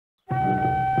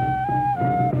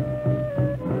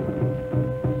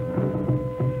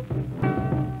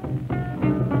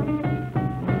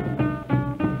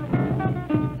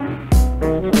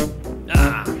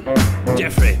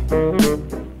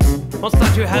What's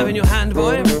that you have in your hand,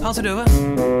 boy? Pass it over.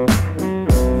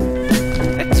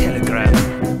 A telegram.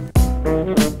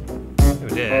 Oh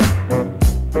dear.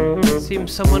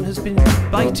 Seems someone has been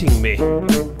biting me.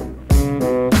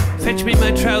 Fetch me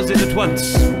my trousers at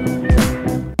once.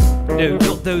 No,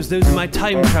 not those. Those are my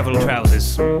time travel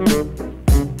trousers.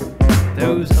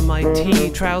 Those are my tea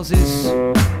trousers.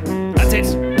 That's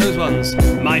it. Those ones.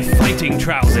 My fighting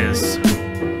trousers.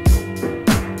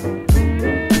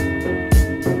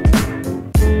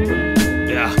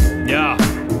 Yeah.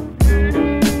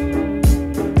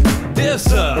 Dear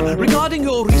sir, regarding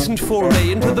your recent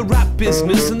foray into the rap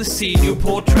business and the scene you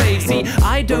portray, see,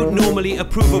 I don't normally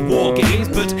approve of war games,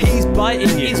 but he's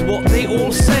biting you, is what they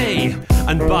all say.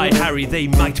 And by Harry, they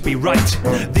might be right.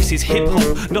 This is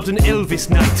hip-hop, not an Elvis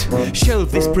night.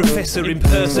 Shelve this professor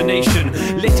impersonation.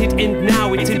 Let it end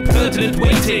now, it's impertinent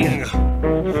waiting.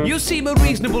 You seem a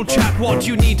reasonable chap, what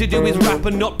you need to do is rap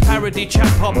and not parody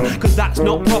chap-hop, cause that's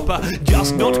not proper,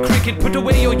 just not cricket. Put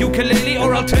away your ukulele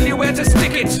or I'll tell you where to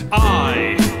stick it.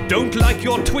 I don't like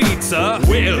your tweet, sir.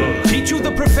 Will teach you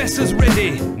the professor's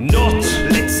ready. Not.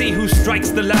 Let's see who strikes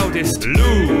the loudest.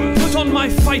 Lou. Put on my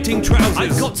fighting trousers.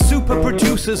 I've got super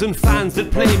producers and fans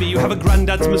that play me. You have a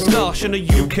granddad's moustache and a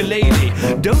ukulele.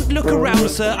 Don't look around,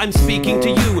 sir, I'm speaking to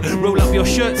you. Roll up your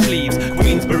shirt sleeves,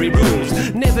 Queensberry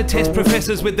rules. Never test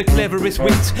professors with the cleverest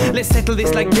wits. Let's settle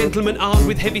this like gentlemen armed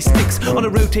with heavy sticks on a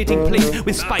rotating plate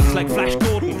with spikes like Flash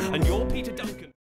Gordon. And you're